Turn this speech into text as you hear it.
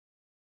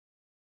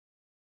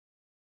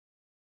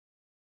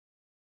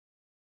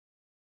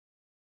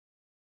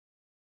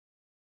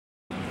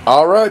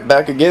All right,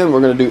 back again.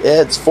 We're going to do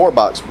Ed's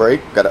 4-box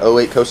break. Got an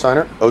 08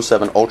 cosigner,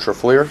 07 Ultra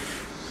Fleer.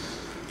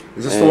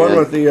 Is this the one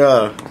with the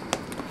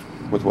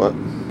with what?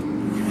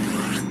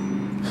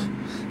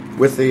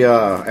 With the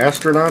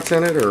astronauts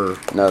in it, or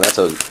no? That's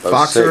a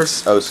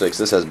boxers. 06.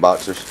 This has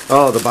boxers.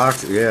 Oh, the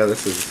box. Yeah,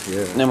 this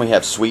is And then we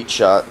have Sweet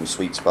Shot and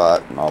Sweet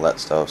Spot and all that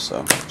stuff.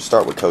 So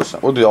start with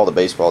cosigner. We'll do all the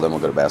baseball, then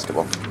we'll go to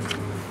basketball.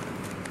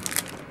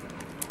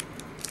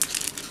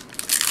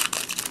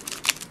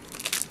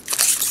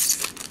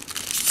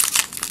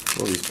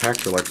 Oh, these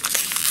packs are like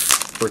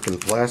freaking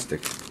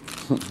plastic.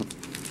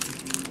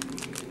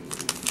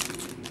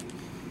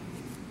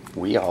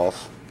 We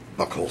off.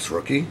 Buckholz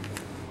rookie.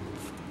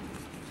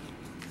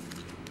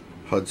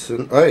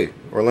 Hudson. Hey,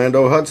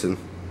 Orlando Hudson.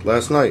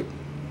 Last night.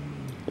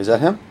 Is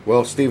that him?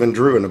 Well, Stephen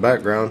Drew in the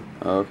background.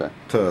 Oh, okay.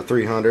 To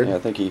 300. Yeah, I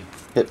think he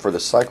hit for the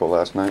cycle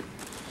last night.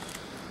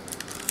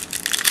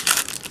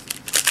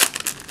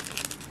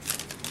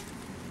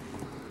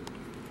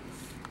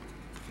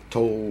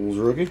 Tolles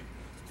rookie.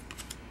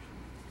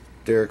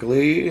 Derek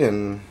Lee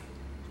and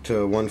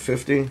to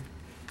 150.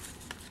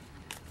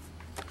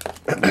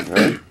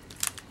 Right.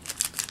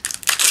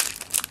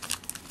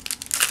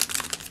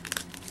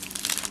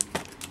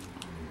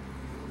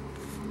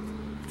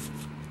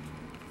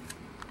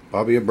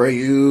 Bobby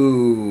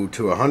Abreu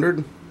to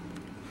 100.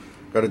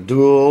 Got a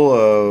duel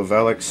of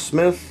Alex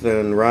Smith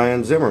and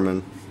Ryan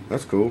Zimmerman.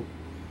 That's cool.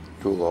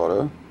 Cool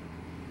auto.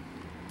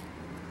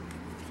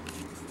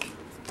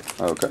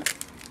 Okay.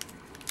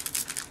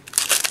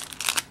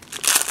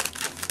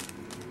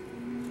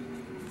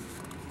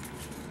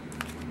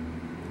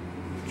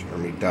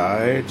 Jeremy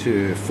Dye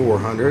to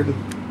 400.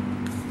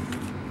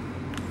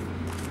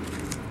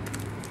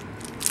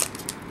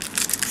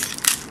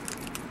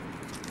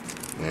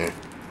 Yeah.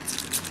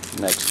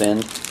 Next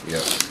end.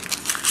 Yep.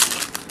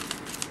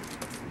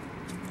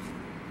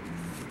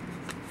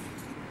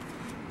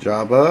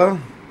 Jabba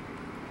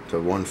to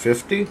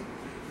 150.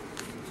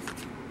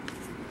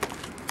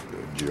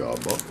 Good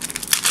Jabba.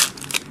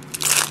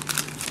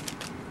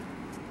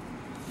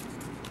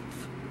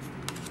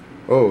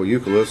 Oh,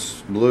 Euclid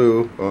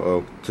blue.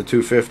 To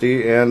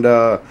 250, and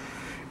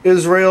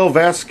Israel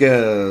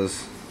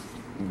Vasquez.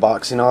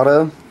 Boxing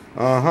auto.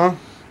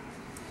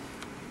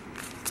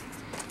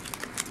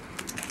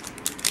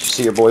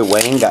 See your boy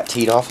Wayne got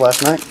teed off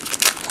last night?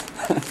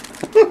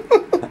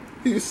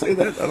 You say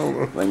that? I don't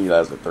know. I think he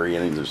lasted 3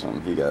 innings or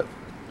something. He got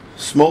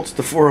Smoltz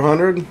to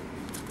 400.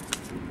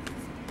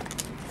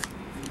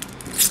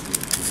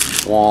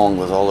 Wong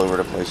was all over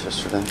the place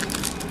yesterday.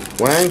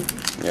 Wang?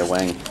 Yeah,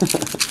 Wang.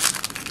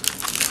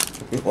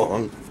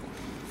 Wong.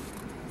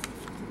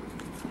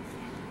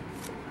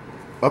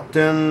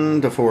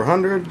 Upton to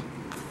 400.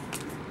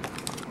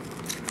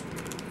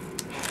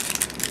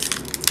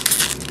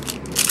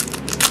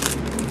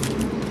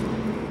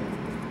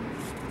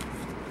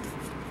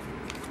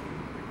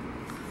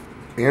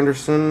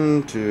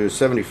 Anderson to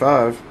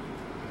 75.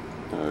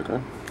 Okay.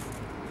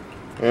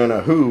 And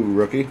a Who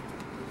rookie.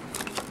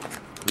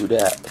 Who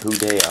dat? Who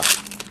dare?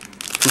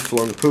 Who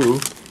flung poo?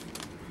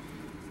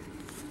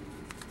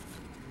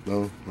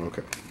 No?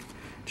 Okay.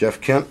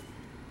 Jeff Kent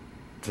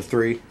to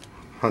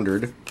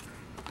 300.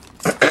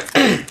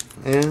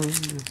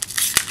 And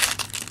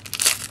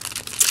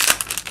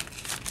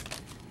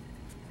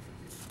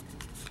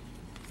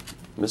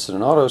Missing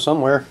an auto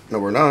somewhere. no,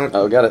 we're not.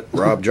 Oh, got it.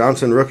 Rob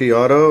Johnson rookie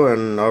auto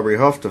and Aubrey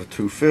Huff to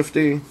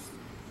 250.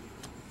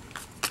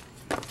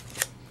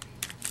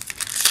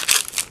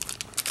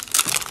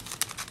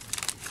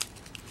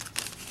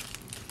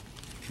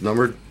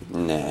 Numbered.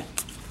 Nah.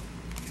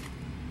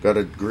 Got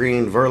a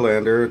green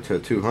Verlander to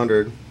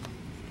 200.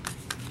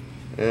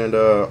 And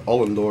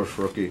Ollendorf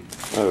rookie.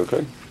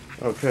 Okay.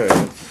 Okay.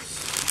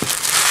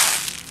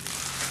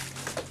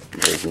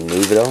 There's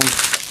move it on.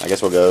 I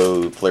guess we'll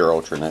go Fleer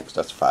Ultra next.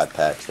 That's 5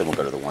 packs. Then we'll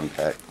go to the 1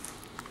 pack.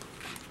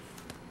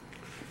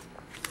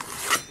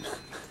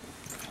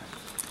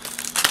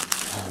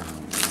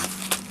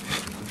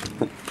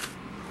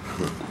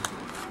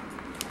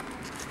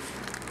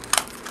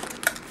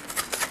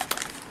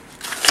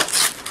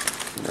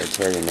 Ready to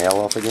tear your nail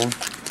off again?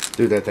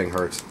 Dude, that thing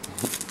hurts.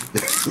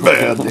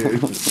 Bad, dude.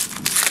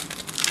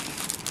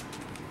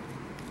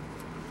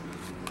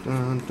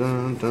 Dun,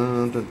 dun,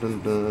 dun, dun,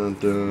 dun, dun,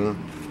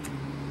 dun.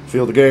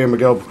 Field the game,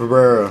 Miguel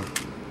Cabrera.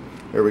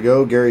 There we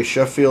go. Gary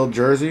Sheffield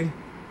jersey.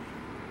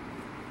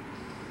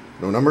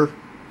 No number.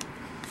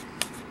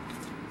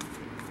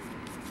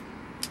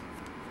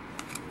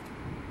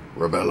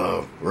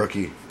 Rabello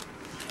rookie.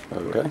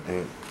 Okay.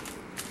 And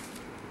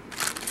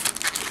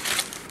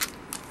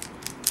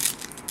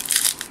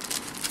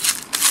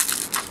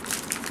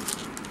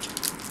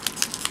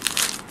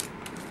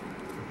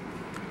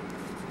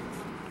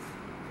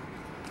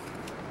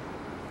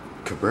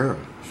Cabrera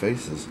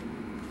faces.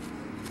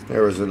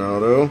 There was an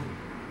auto.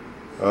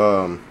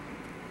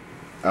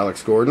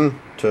 Alex Gordon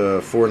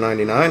to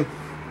 499.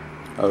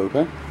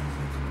 Okay.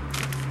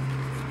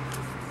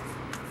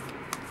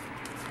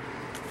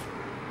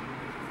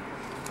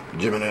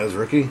 Jimenez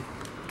rookie.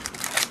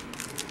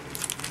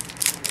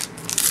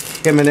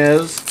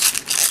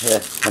 Jimenez. Yeah,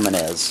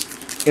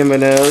 Jimenez.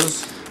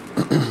 Jimenez.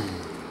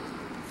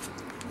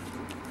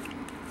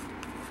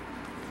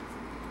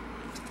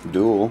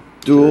 Dual.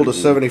 Dual to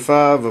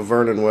 75 of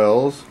Vernon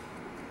Wells.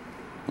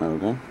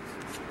 Okay.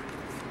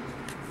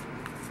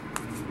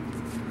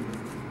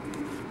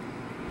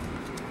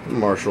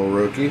 Marshall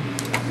rookie.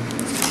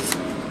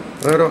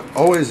 That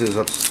always is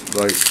up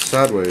like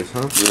sideways,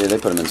 huh? Yeah, they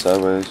put him in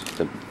sideways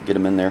to get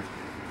him in there.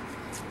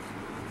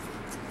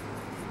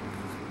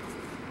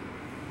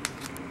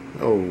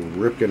 Oh,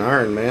 Ripken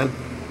Iron Man.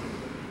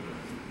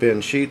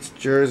 Ben Sheets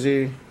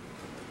jersey.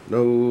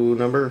 No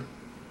number.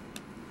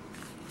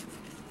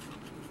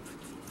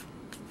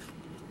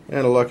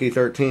 And a lucky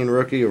 13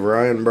 rookie of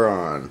Ryan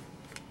Braun.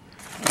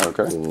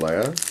 Okay.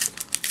 Last.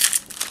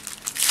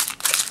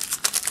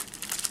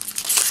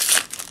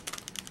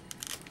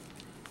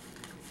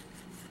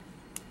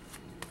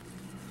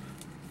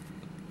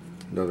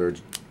 Another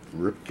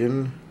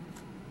Ripken.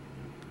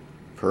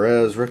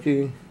 Perez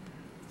rookie.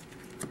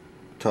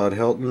 Todd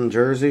Helton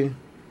jersey.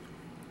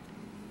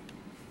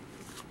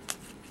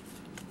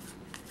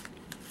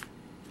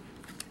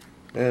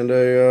 And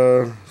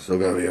a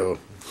Segovia.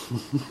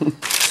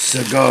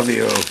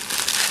 Segovia.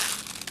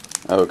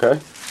 Okay.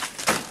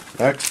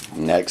 Next.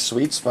 Next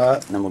sweet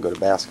spot, and then we'll go to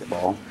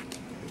basketball.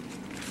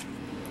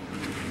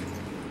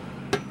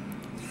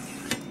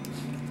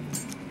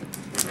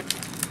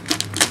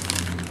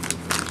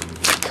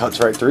 Cuts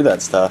right through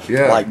that stuff.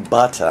 Yeah. Like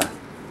butter.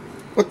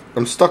 What?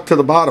 I'm stuck to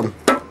the bottom.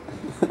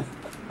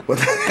 What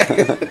the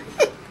heck?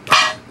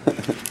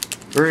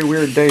 Very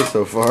weird day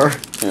so far.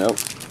 Yep.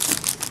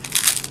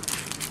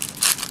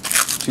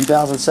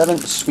 2007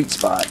 sweet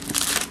spot.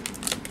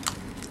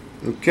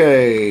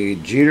 Okay,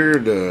 Jeter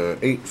to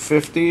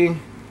 850.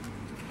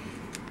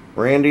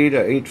 Randy to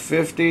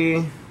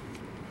 850.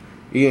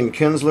 Ian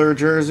Kinsler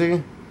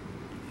jersey.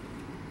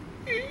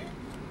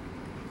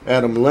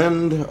 Adam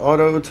Lind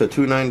auto to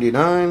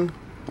 299.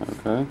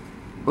 Okay.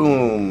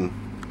 Boom.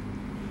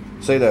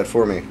 Say that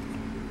for me.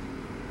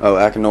 Oh,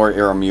 Akinori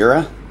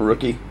Iramura,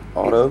 rookie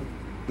auto.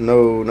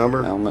 No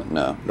number. Helmet,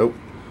 no. Nope.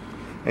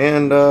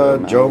 And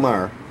Joe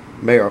Mauer.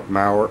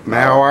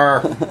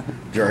 Mauer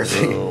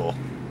jersey. Cool.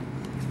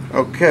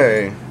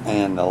 Okay.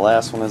 And the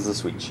last one is the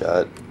sweet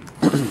shot.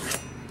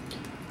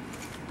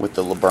 With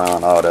the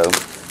LeBron auto.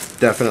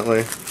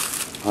 Definitely.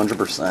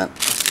 100%.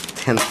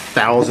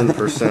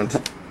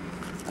 10,000%.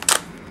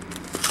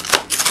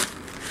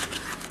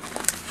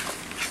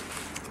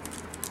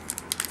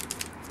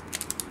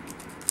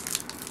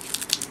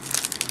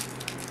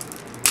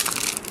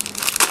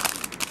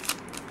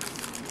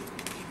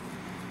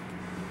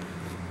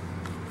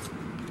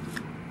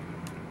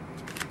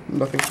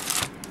 Nothing.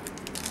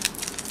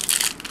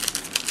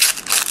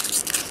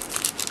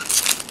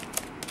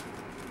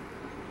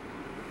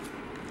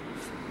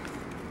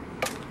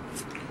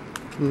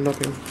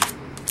 Nothing.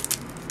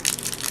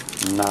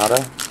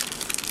 Nada.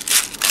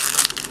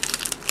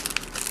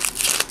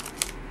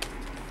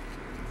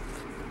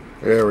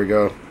 There we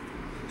go.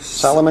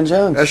 Solomon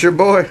Jones. That's your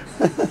boy.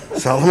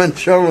 Solomon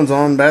Jones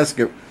on kind This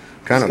of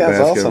guy's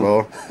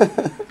basketball.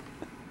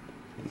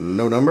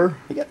 No number?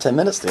 He got 10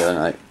 minutes the other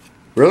night.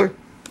 Really?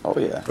 Oh,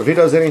 yeah. If he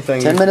does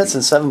anything... 10 minutes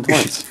and 7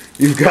 points.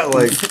 You've got,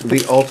 like,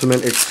 the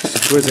ultimate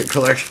exquisite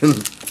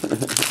collection.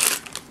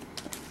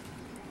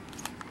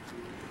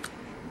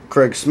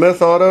 Craig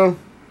Smith auto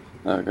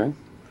Okay.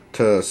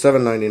 to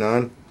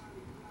 $7.99.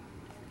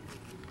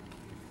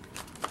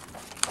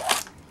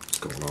 What's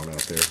going on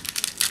out there?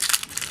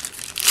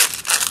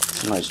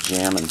 Somebody's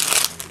jamming.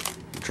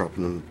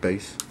 Dropping on the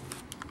base.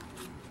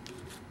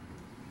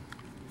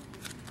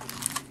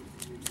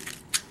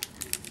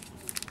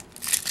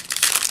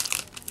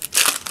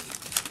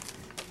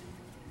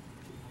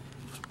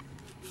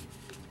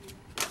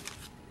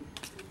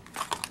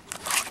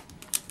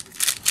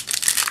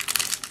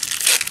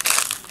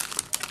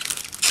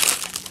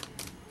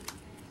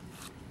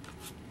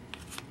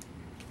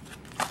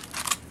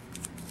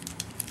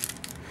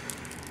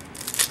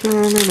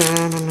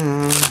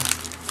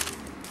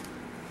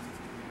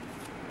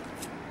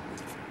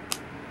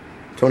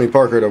 Tony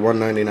Parker to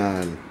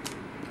 $1.99.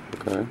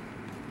 Okay.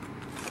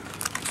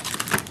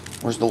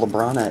 Where's the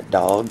LeBron at,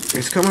 dog?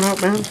 He's coming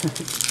up, man.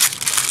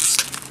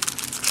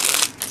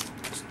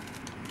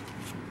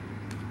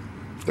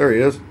 There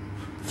he is.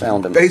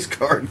 Found him. Base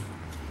card.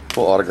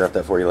 We'll autograph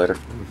that for you later.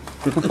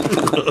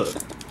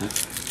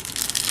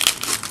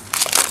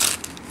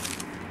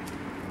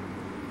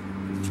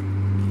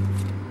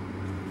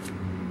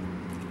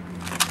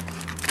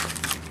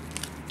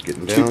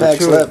 Getting down 2 packs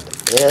to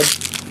left, Ed.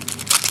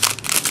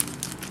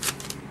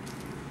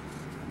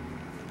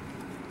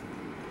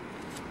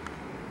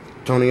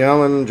 Tony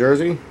Allen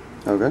jersey.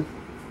 Okay.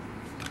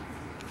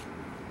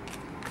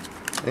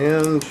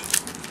 And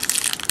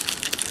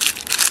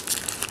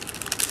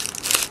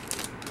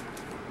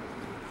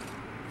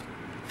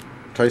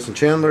Tyson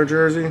Chandler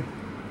jersey.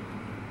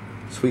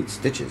 Sweet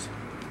stitches.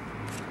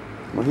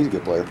 Well, he's a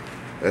good player.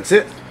 That's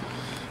it.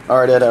 All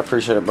right, Ed, I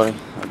appreciate it, buddy.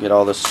 I'll get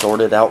all this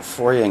sorted out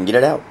for you and get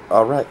it out.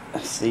 All right.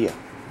 See ya.